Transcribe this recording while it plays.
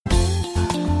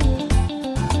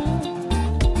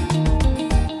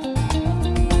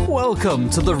Welcome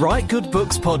to the Write Good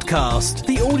Books podcast,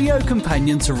 the audio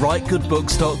companion to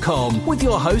WriteGoodBooks.com, with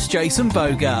your host Jason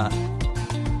Boga.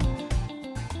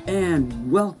 And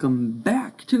welcome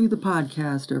back to the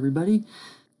podcast, everybody.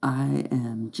 I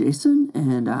am Jason,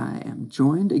 and I am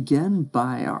joined again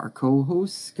by our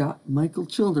co-host, Scott Michael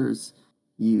Childers.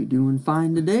 You doing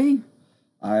fine today?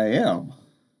 I am.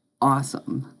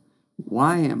 Awesome.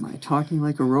 Why am I talking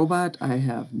like a robot? I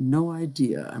have no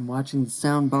idea. I'm watching the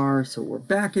sound bar, so we're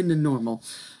back into normal.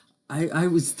 I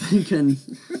was thinking,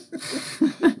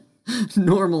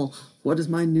 normal. What is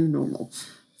my new normal?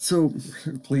 So,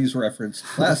 please reference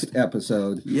last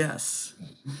episode. Yes.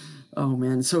 Oh,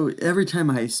 man. So every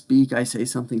time I speak, I say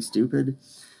something stupid.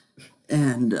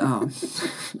 And, and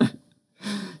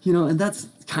that's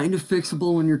kind of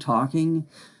fixable when you're talking.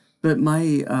 But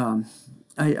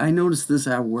I noticed this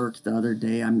at work the other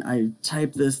day. I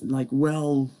typed this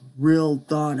real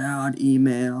thought out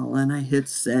email, and I hit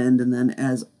send, and then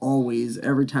as always,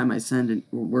 every time I send a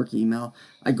work email,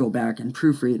 I go back and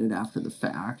proofread it after the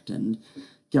fact and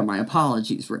get my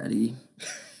apologies ready.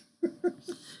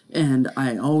 And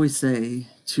I always say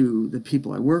to the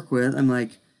people I work with, I'm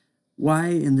like, why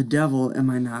in the devil am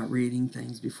I not reading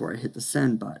things before I hit the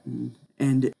send button?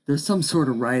 And there's some sort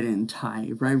of writing I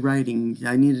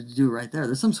needed to do it right there.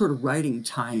 There's some sort of writing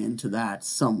tie-in to that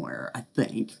somewhere, I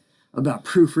think, about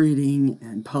proofreading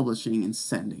and publishing and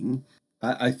sending.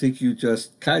 I think you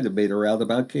just kind of made a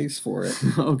roundabout case for it.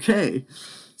 Okay.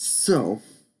 So,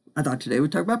 I thought today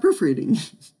we'd talk about proofreading.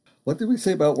 What did we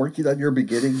say about working on your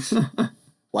beginnings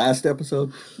last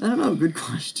episode? I don't know. Good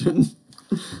question.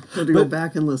 Had to go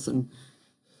back and listen.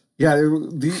 Yeah,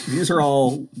 these are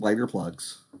all minor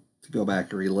plugs. Go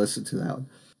back and re-listen to that one.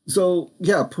 So,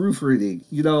 yeah, proofreading.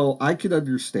 I can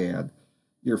understand.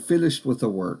 You're finished with the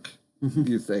work. Mm-hmm.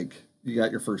 You think you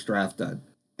got your first draft done.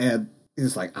 And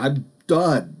it's like, I'm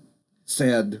done.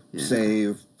 Send,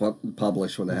 save,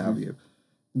 publish, what have you.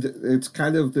 It's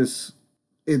kind of this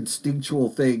instinctual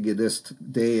thing in this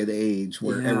day and age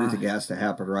where everything has to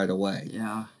happen right away.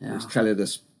 Yeah. There's kind of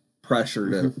this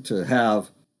pressure to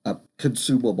have a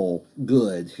consumable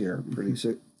good here pretty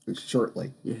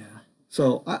shortly. Yeah.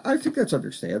 So I think that's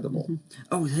understandable. Mm-hmm.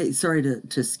 Oh, hey, sorry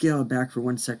to scale back for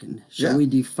 1 second. Shall we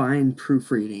define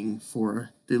proofreading for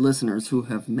the listeners who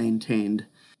have maintained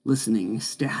listening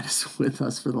status with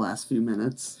us for the last few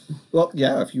minutes? Well,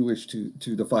 yeah, if you wish to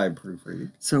define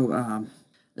proofreading. So,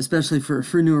 especially for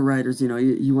newer writers,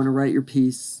 you want to write your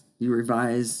piece, you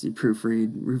revise, you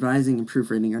proofread. Revising and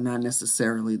proofreading are not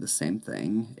necessarily the same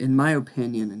thing, in my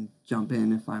opinion, and jump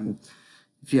in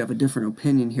if you have a different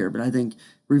opinion here, but I think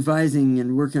revising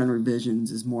and working on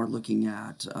revisions is more looking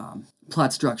at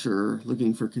plot structure,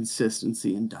 looking for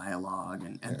consistency in dialogue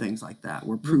and things like that.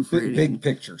 We're proofreading. Big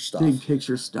picture stuff. Big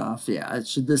picture stuff, yeah.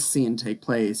 Should this scene take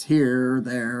place here,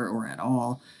 there, or at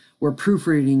all? We're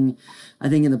proofreading, I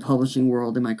think in the publishing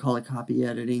world, they might call it copy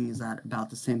editing. Is that about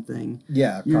the same thing?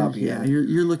 Yeah, copy editing.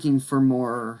 You're looking for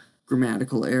more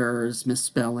grammatical errors,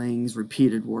 misspellings,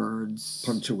 repeated words.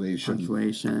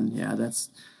 Punctuation. Yeah, that's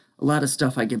a lot of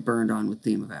stuff I get burned on with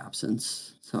theme of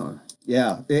absence. So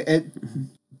yeah,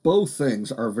 both things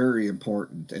are very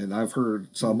important. And I've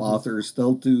heard some authors,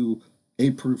 they'll do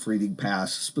a proofreading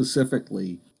pass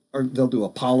specifically, or they'll do a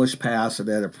polish pass and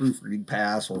then a proofreading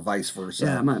pass, or vice versa.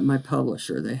 Yeah, my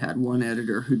publisher, they had one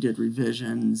editor who did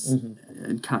revisions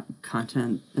and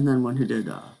content, and then one who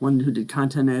did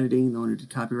content editing, the one who did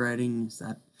copywriting. Is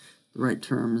that the right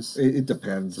terms? It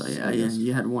depends. So yeah,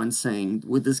 you had one saying,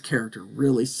 would this character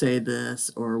really say this,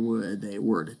 or would they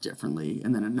word it differently?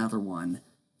 And then another one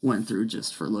went through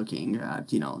just for looking at,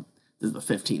 this is the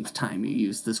 15th time you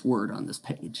used this word on this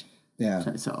page. Yeah.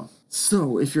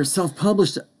 So if you're a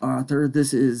self-published author,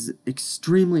 this is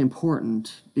extremely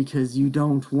important, because you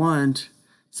don't want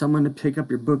someone to pick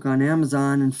up your book on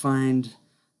Amazon and find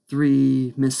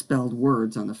 3 misspelled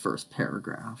words on the first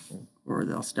paragraph, or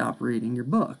they'll stop reading your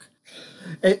book.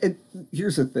 And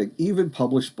here's the thing. Even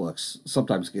published books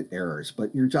sometimes get errors,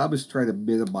 but your job is to try to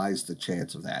minimize the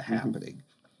chance of that happening,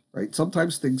 right?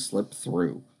 Sometimes things slip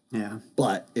through. Yeah.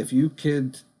 But if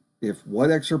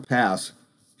one extra pass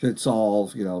could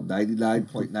solve,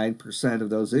 99.9%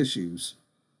 of those issues,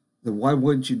 then why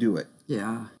wouldn't you do it?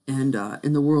 Yeah. And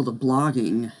in the world of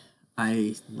blogging,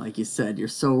 like you said, you're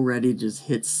so ready to just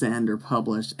hit send or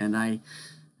publish. And I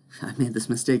made this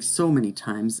mistake so many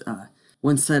times.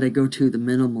 One site I go to,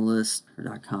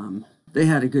 theminimalist.com, they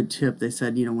had a good tip. They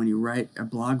said, when you write a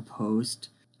blog post,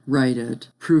 write it,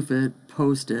 proof it,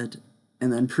 post it,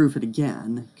 and then proof it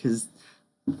again, because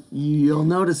you'll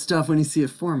notice stuff when you see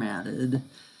it formatted.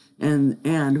 And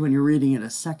when you're reading it a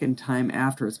second time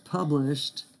after it's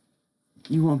published,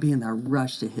 you won't be in that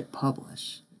rush to hit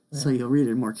publish. So you'll read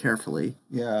it more carefully.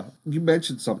 Yeah. You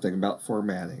mentioned something about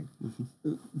formatting.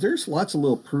 There's lots of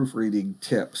little proofreading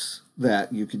tips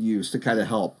that you can use to kind of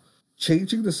help.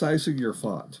 Changing the size of your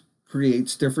font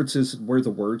creates differences in where the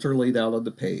words are laid out on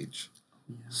the page.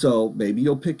 Yeah. So maybe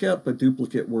you'll pick up a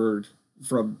duplicate word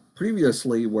from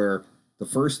previously where the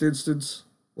first instance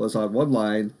was on one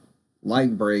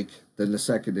line break, then the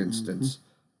second instance.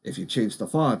 If you change the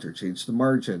font or change the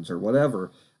margins or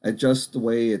whatever, adjust the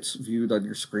way it's viewed on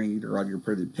your screen or on your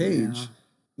printed page,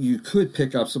 you could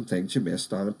pick up some things you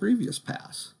missed on a previous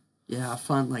pass. Yeah, a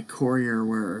font like Courier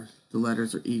where the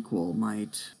letters are equal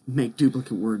might make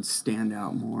duplicate words stand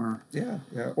out more. Yeah.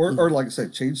 Or like I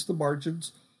said, change the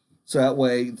margins so that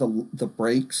way the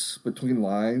breaks between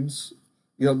lines,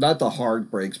 not the hard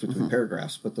breaks between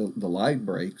paragraphs, but the line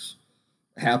breaks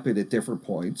happen at different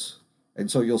points.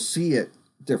 And so you'll see it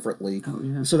differently. Oh,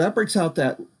 yeah. So that breaks out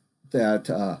that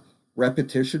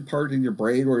repetition part in your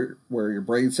brain where your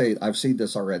brain's saying, I've seen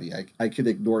this already. I can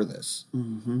ignore this.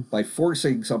 By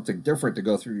forcing something different to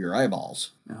go through your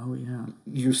eyeballs. Oh, yeah.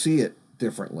 You see it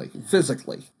differently,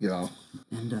 physically,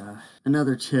 And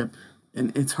another tip,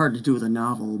 and it's hard to do with a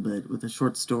novel, but with a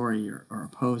short story or a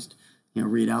post,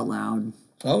 read out loud.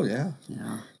 Oh, yeah.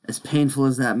 Yeah. As painful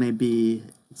as that may be,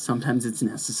 sometimes it's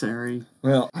necessary.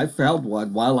 Well, I found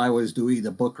one while I was doing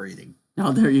the book reading.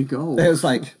 Oh, there you go. It was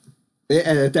like,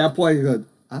 and at that point, you go,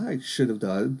 I should have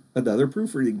done another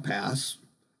proofreading pass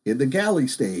in the galley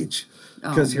stage.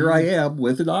 Because here I am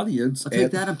with an audience. I'll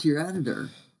take that up to your editor.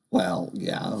 Well,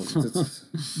 yeah,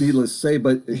 it's needless to say,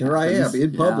 but here I am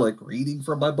in public reading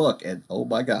from my book, and oh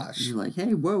my gosh. You're like,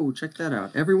 hey, whoa, check that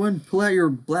out. Everyone, pull out your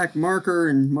black marker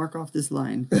and mark off this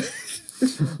line.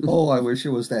 Oh, I wish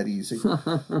it was that easy.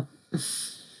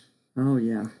 Oh,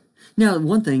 yeah. Now,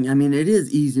 one thing, it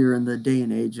is easier in the day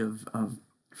and age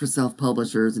for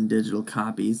self-publishers and digital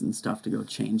copies and stuff to go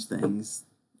change things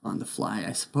on the fly,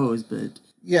 I suppose, but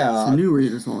some new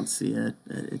readers won't see it.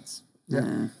 It's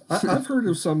I've heard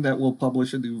of some that will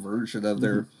publish a new version of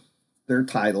their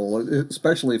title,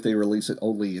 especially if they release it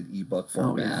only in ebook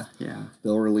format. Oh, yeah.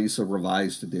 They'll release a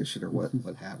revised edition or what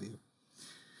have you.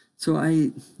 So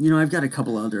I've got a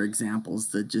couple other examples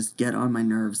that just get on my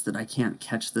nerves that I can't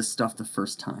catch this stuff the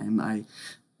first time.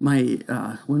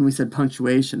 When we said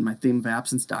punctuation, my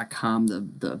themeofabsence.com,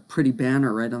 the pretty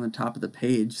banner right on the top of the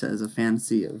page says a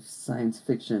fantasy of science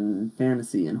fiction,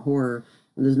 fantasy, and horror,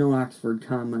 and there's no Oxford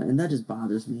comma, and that just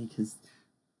bothers me because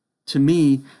to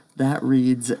me that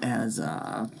reads as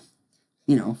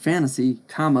fantasy,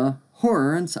 comma,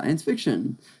 horror, and science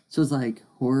fiction. So it's like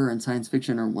horror and science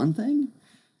fiction are one thing.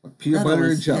 Peanut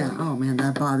butter and jelly. Yeah, oh man,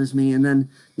 that bothers me. And then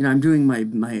I'm doing my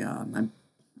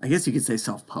I guess you could say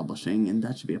self-publishing, and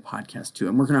that should be a podcast too.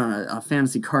 I'm working on a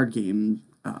fantasy card game,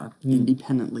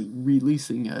 independently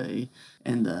releasing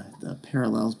and the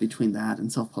parallels between that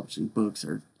and self-publishing books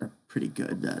are pretty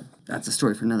good. That's a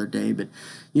story for another day. But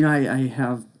I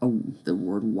have the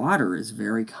word water is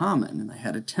very common, and I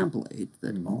had a template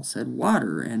that all said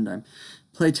water, and I'm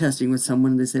playtesting with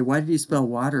someone. And they say, "Why did you spell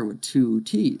water with 2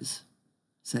 T's?"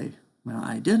 Say, "Well,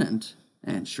 I didn't,"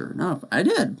 and sure enough, I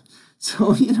did.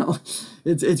 So,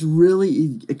 it's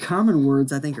really common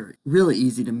words I think are really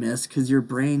easy to miss because your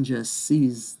brain just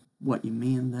sees what you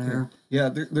mean there. Yeah,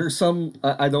 there's some,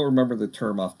 I don't remember the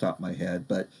term off the top of my head,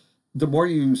 but the more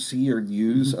you see or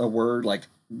use a word like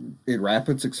in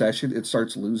rapid succession, it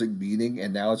starts losing meaning,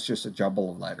 and now it's just a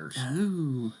jumble of letters.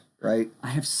 Oh. Right?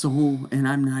 And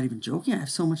I'm not even joking, I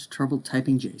have so much trouble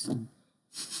typing Jason.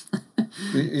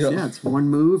 Yeah, it's one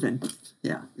move and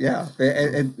yeah. Yeah,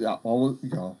 and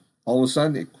all of a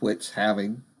sudden it quits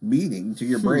having meaning to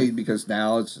your brain because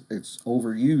now it's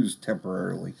overused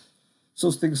temporarily.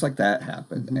 So things like that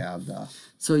happen, and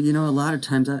so a lot of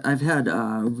times I've had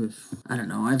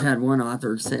I've had one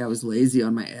author say I was lazy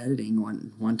on my editing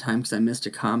one time because I missed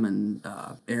a common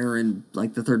error in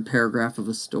like the 3rd paragraph of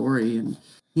a story, and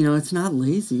it's not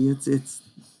lazy. It's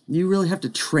you really have to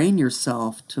train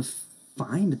yourself to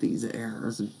find these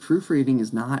errors, and proofreading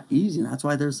is not easy, and that's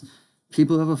why there's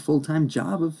people who have a full-time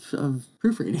job of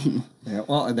proofreading. Yeah,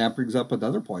 well, and that brings up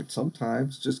another point.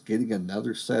 Sometimes just getting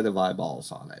another set of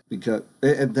eyeballs on it, because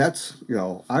and that's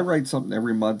I write something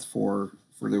every month for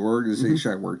the organization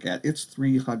I work at. It's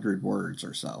 300 words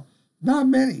or so, not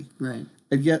many, right?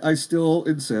 And yet I still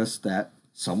insist that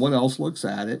someone else looks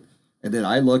at it, and then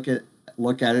I look at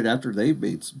it after they've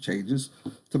made some changes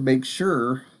to make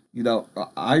sure.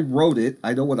 I wrote it.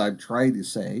 I know what I'm trying to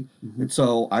say, and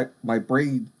so my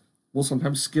brain will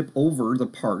sometimes skip over the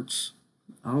parts.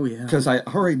 Oh yeah, because I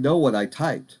already know what I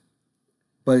typed,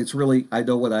 but it's really I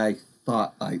know what I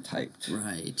thought I typed.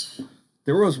 Right.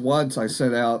 There was once I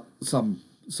sent out some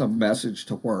message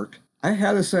to work. I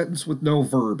had a sentence with no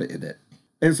verb in it.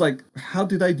 And it's like, how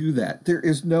did I do that? There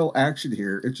is no action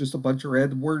here. It's just a bunch of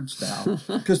random words now.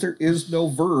 Because there is no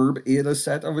verb in a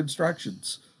set of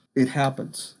instructions. It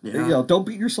happens. Yeah. Don't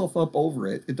beat yourself up over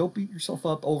it. And don't beat yourself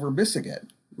up over missing it.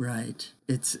 Right.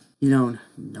 It's,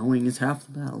 knowing is half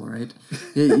the battle, right?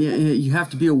 You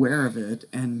have to be aware of it.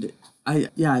 And I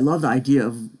love the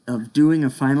idea of doing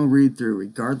a final read through,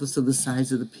 regardless of the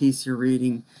size of the piece you're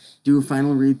reading. Do a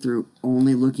final read through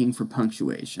only looking for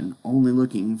punctuation, only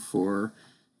looking for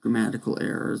grammatical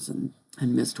errors and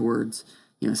missed words,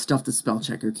 stuff the spell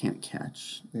checker can't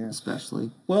catch, especially.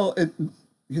 Well,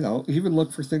 even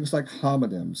look for things like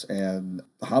homonyms and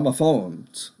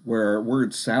homophones, where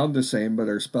words sound the same but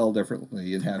are spelled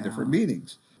differently and have different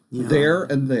meanings. Yeah. There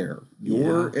and there,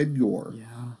 your and your.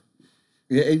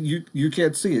 Yeah. And you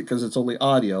can't see it because it's only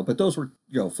audio, but those were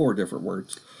 4 different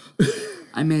words.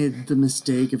 I made the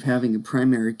mistake of having a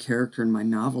primary character in my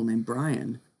novel named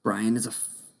Brian. Brian is a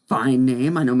fine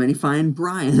name. I know many fine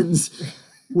Brians.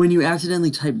 When you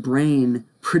accidentally type brain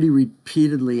pretty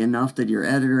repeatedly enough that your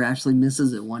editor actually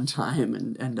misses it one time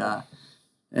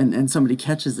and somebody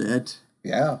catches it.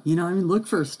 Yeah. Look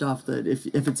for stuff that if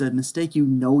it's a mistake you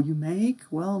make,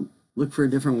 well, look for a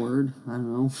different word. I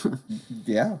don't know.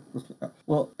 Yeah.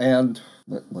 Well, and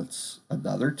let's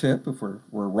another tip, if we're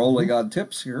rolling on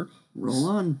tips here. Roll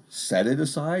on. Set it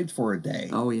aside for a day.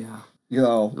 Oh, yeah.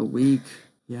 A week.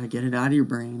 Yeah, get it out of your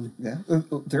brain. Yeah.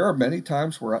 There are many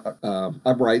times where I'm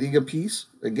writing a piece,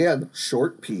 again,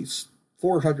 short piece,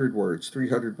 400 words,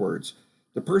 300 words.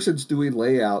 The person's doing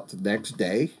layout the next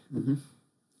day. Mm-hmm.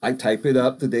 I type it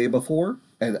up the day before,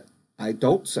 and I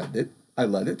don't send it. I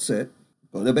let it sit,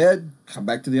 go to bed, come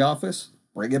back to the office,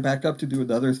 bring it back up to do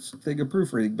another thing of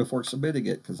proofreading before submitting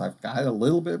it, because I've got a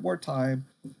little bit more time.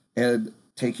 And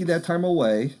taking that time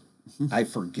away, I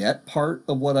forget part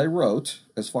of what I wrote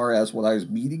as far as what I was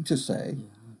meaning to say,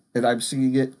 and I'm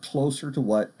seeing it closer to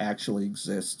what actually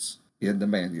exists in the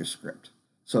manuscript.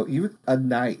 So even a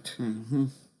night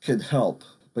can help.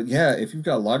 But yeah, if you've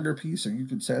got a longer piece, and you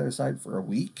can set it aside for a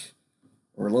week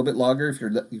or a little bit longer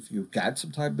if you've got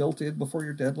some time built in before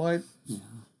your deadline,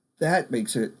 that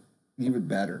makes it even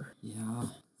better. Yeah.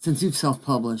 Since you've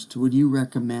self-published, would you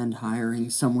recommend hiring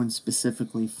someone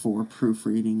specifically for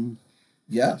proofreading?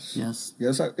 Yes.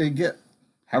 Yes. Again,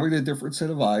 having a different set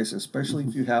of eyes, especially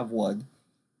if you have one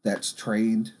that's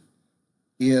trained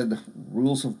in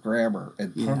rules of grammar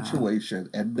and punctuation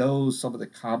and knows some of the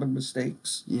common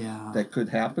mistakes that could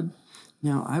happen.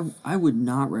 Now, I would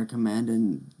not recommend,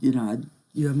 and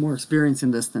you have more experience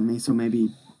in this than me, so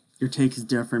maybe your take is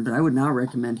different, but I would not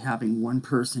recommend having one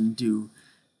person do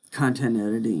content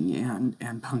editing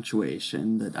and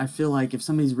punctuation. That I feel like if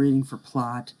somebody's reading for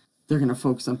plot, they're going to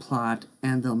focus on plot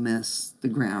and they'll miss the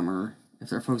grammar. If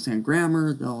they're focusing on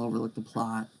grammar, they'll overlook the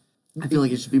plot. I feel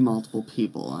like it should be multiple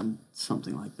people on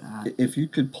something like that. If you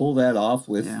could pull that off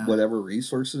with whatever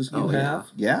resources you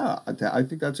have, I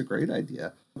think that's a great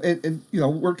idea. And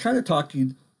we're kind of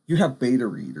talking, you have beta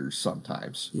readers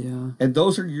sometimes. Yeah. And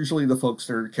those are usually the folks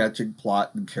that are catching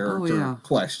plot and character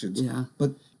questions. Yeah.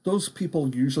 But those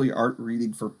people usually aren't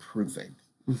reading for proofing.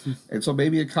 Mm-hmm. And so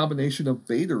maybe a combination of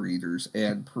beta readers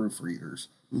and proofreaders.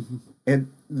 Mm-hmm.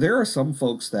 And there are some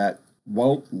folks that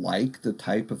won't like the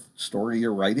type of story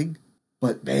you're writing,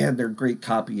 but man, they're great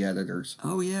copy editors.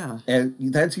 Oh, yeah. And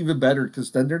that's even better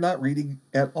because then they're not reading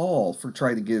at all for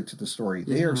trying to get into the story.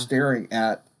 They are staring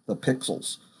at the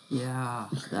pixels. Yeah,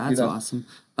 that's awesome.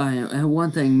 And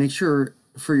one thing, make sure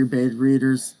for your beta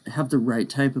readers, have the right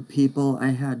type of people. I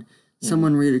had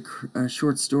someone read a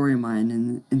short story of mine,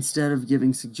 and instead of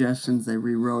giving suggestions, they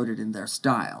rewrote it in their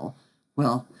style.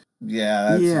 Well,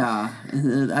 I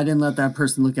didn't let that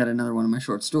person look at another one of my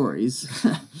short stories.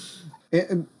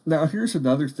 And now here's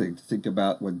another thing to think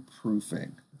about when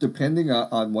proofing. Depending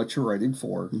on what you're writing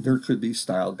for, there could be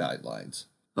style guidelines.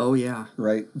 Oh, yeah.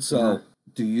 Right? So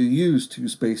do you use 2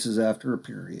 spaces after a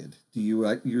period? Do you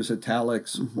use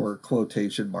italics or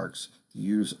quotation marks? Do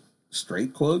you use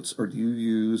straight quotes, or do you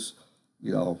use,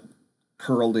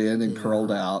 curled in and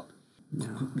curled out?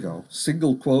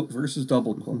 Single quote versus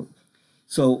double quote.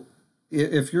 So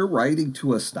if you're writing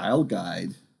to a style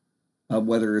guide,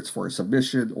 whether it's for a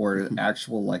submission or an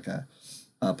actual like a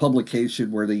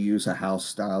publication where they use a house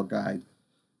style guide,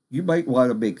 you might want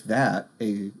to make that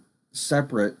a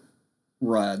separate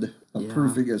run of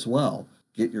proofing as well.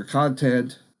 Get your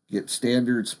content, get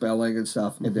standard spelling and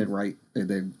stuff, and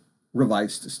then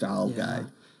revise the style guide.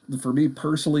 For me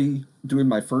personally, doing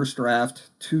my first draft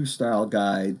to style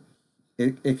guide,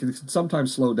 it can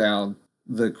sometimes slow down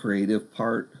the creative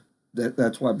part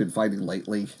That's what I've been finding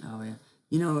lately. Oh, yeah.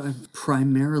 You know, I'm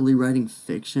primarily writing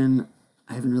fiction.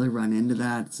 I haven't really run into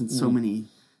that since so many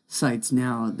sites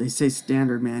now. They say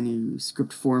standard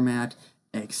manuscript format,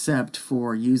 except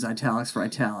for use italics for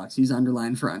italics, use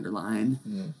underline for underline,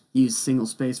 use single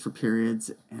space for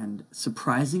periods. And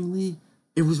surprisingly,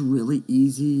 it was really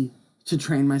easy to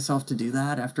train myself to do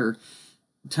that after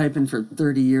typing for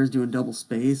 30 years doing double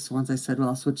space. Once I said, well,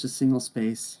 I'll switch to single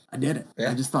space, I did it.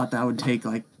 Yeah. I just thought that would take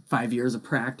like 5 years of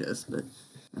practice, but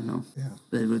I don't know. Yeah.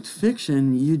 But with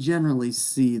fiction, you generally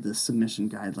see the submission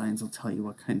guidelines will tell you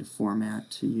what kind of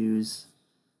format to use.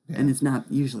 Yeah. And it's not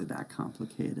usually that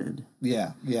complicated.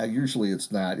 Yeah, usually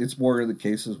it's not. It's more in the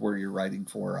cases where you're writing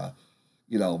for a,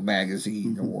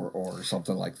 magazine or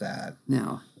something like that.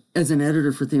 Now, as an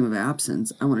editor for Theme of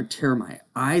Absence, I want to tear my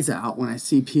eyes out when I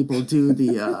see people do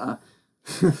the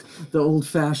the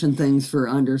old-fashioned things for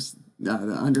the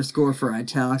underscore for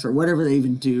italics or whatever they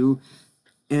even do.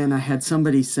 And I had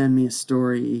somebody send me a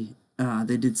story.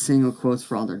 They did single quotes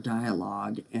for all their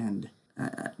dialogue, and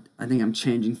I think I'm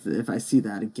changing. If I see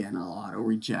that again, I'll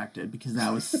auto-reject it because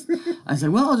that was... I said,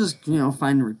 well, I'll just,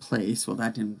 find and replace. Well,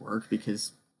 that didn't work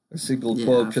because... A single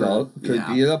quote could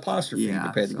be an apostrophe,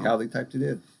 depending how they typed it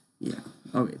in. Yeah.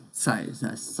 Okay.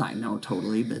 Side note,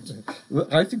 totally, but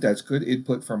I think that's good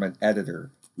input from an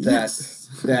editor.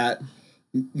 That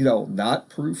not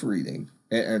proofreading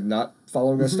and not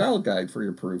following a style guide for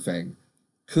your proofing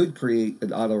could create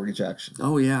an auto rejection.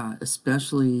 Oh yeah,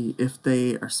 especially if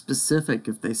they are specific.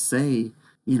 If they say,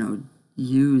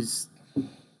 use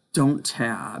don't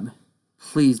tab,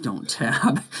 please don't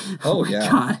tab. Oh my yeah.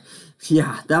 God.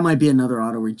 Yeah, that might be another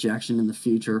auto rejection in the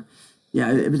future.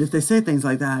 Yeah, but if they say things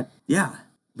like that,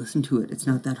 listen to it. It's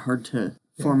not that hard to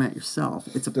format yourself.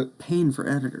 It's a pain for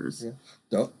editors.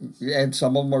 Yeah. And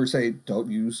some of them are saying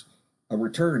don't use a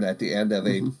return at the end of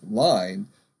a line.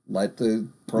 Let the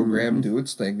program do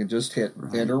its thing and just hit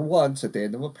enter once at the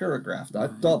end of a paragraph,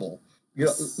 not double.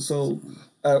 So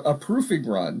a proofing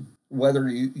run, whether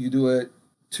you do it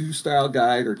 2 style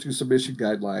guide or 2 submission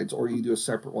guidelines, or you do a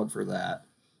separate one for that,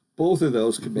 both of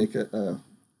those can make a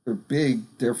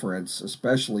big difference,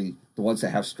 especially the ones that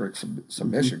have strict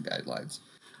submission guidelines.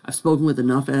 I've spoken with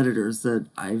enough editors that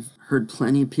I've heard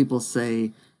plenty of people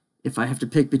say, if I have to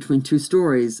pick between 2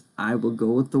 stories, I will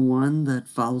go with the one that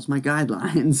follows my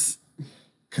guidelines.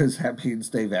 Because that means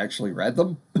they've actually read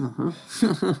them.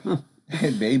 And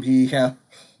maybe are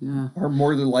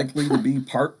more than likely to be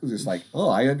just like,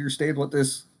 I understand what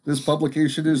this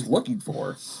publication is looking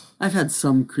for. I've had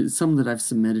some that I've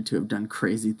submitted to have done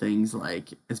crazy things, like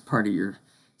as part of your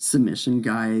submission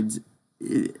guides,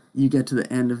 you get to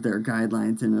the end of their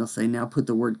guidelines and it'll say, now put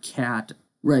the word cat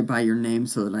right by your name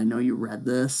so that I know you read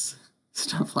this.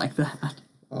 Stuff like that.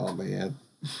 Oh, man.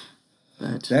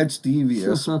 That's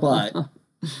devious, but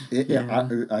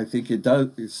I think it does.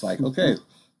 It's like, okay,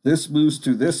 this moves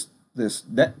to this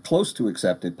net close to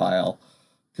accepted pile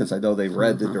because I know they've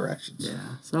read the directions.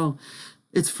 Yeah, so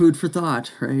it's food for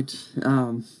thought, right?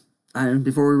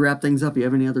 Before we wrap things up, you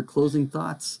have any other closing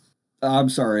thoughts? I'm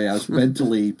sorry, I was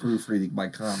mentally proofreading my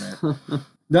comment.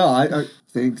 No, I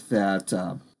think that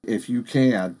if you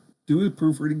can, do a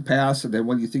proofreading pass, and then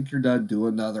when you think you're done, do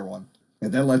another one.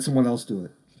 And then let someone else do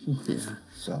it. Yeah,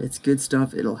 so it's good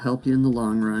stuff. It'll help you in the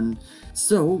long run.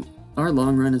 So our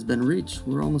long run has been reached.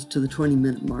 We're almost to the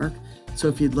 20-minute mark. So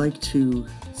if you'd like to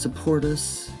support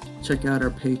us, check out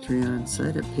our Patreon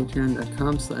site at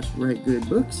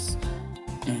patreon.com/writegoodbooks.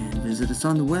 And visit us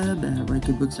on the web at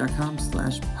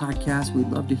writegoodbooks.com/podcast. We'd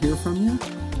love to hear from you.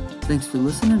 Thanks for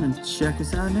listening, and check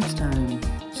us out next time.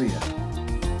 See ya.